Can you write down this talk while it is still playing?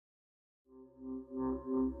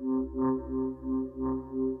I'm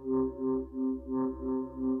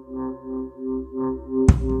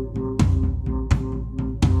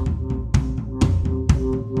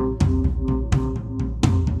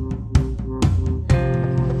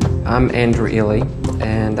Andrew Ilie,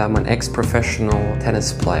 and I'm an ex-professional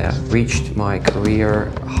tennis player. Reached my career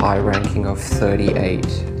high ranking of 38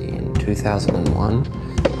 in 2001.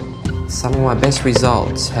 Some of my best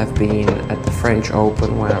results have been at the French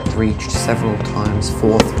Open, where I've reached several times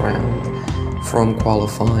 4th round from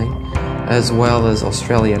qualifying, as well as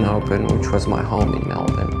Australian Open, which was my home in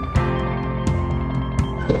Melbourne.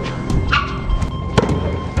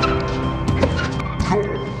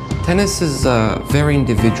 Tennis is a very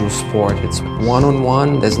individual sport. It's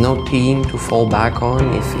one-on-one. There's no team to fall back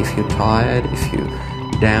on if you're tired, if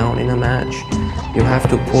you're down in a match. You have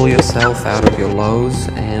to pull yourself out of your lows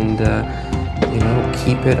and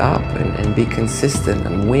keep it up and be consistent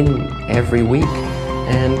and win every week.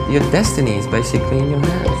 And your destiny is basically in your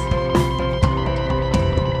hands.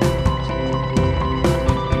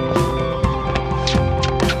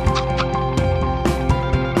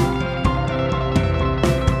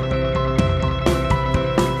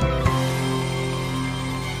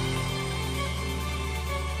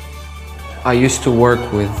 I used to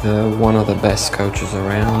work with one of the best coaches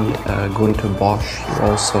around, Gunther Bosch. He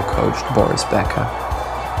also coached Boris Becker.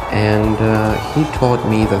 And he taught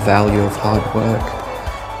me the value of hard work.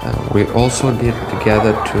 We also did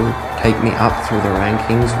together to take me up through the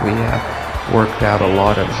rankings. We worked out a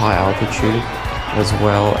lot at high altitude, as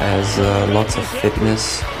well as lots of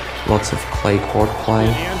fitness, lots of clay court play.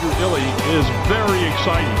 Andrew Ilie is very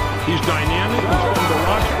exciting. He's dynamic, he's fun to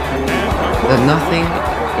watch. That nothing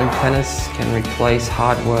in tennis can replace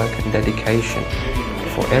hard work and dedication.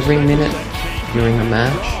 For every minute during a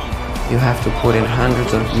match, you have to put in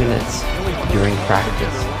hundreds of minutes during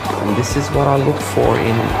practice. And this is what I look for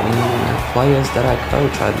in players that I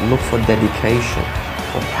coach. I look for dedication,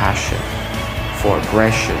 for passion, for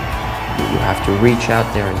aggression. You have to reach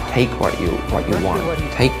out there and take what you want.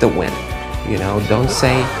 Take the win.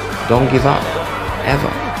 Don't give up,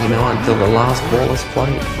 ever, until the last ball is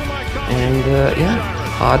played. And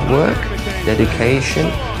hard work, dedication,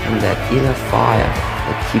 and that inner fire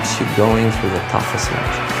that keeps you going through the toughest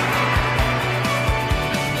matches.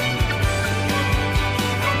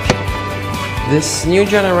 This new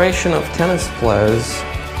generation of tennis players,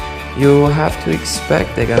 you have to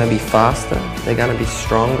expect they're going to be faster, they're going to be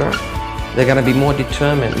stronger, they're going to be more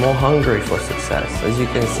determined, more hungry for success. As you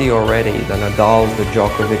can see already, the Nadals, the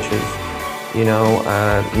Djokovic's,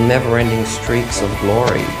 never-ending streaks of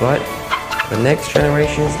glory. But the next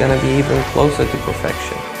generation is going to be even closer to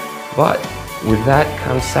perfection. But with that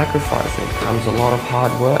comes sacrificing, comes a lot of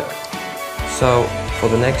hard work. So for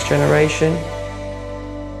the next generation,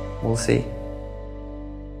 we'll see.